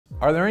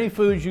Are there any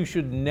foods you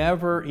should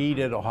never eat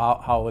at a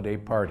holiday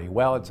party?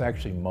 Well, it's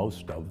actually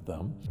most of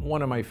them.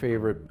 One of my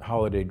favorite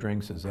holiday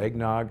drinks is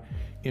eggnog.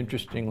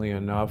 Interestingly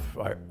enough,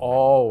 I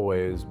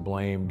always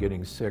blame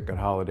getting sick at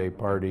holiday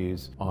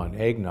parties on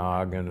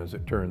eggnog, and as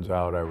it turns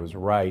out, I was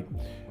right.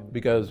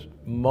 Because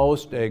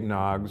most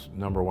eggnogs,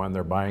 number one,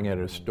 they're buying at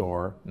a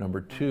store. Number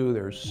two,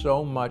 there's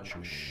so much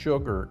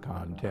sugar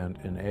content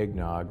in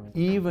eggnog.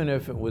 Even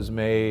if it was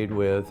made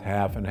with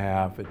half and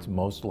half, it's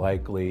most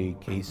likely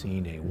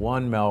casein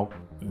A1 milk.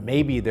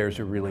 Maybe there's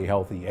a really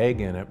healthy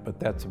egg in it, but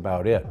that's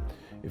about it.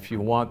 If you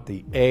want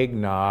the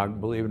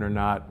eggnog, believe it or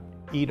not,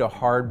 eat a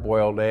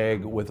hard-boiled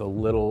egg with a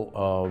little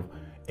of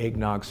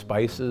eggnog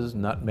spices,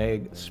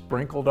 nutmeg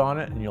sprinkled on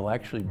it, and you'll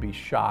actually be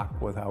shocked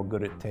with how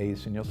good it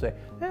tastes, and you'll say,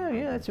 oh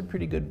yeah, that's a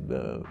pretty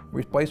good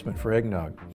replacement for eggnog.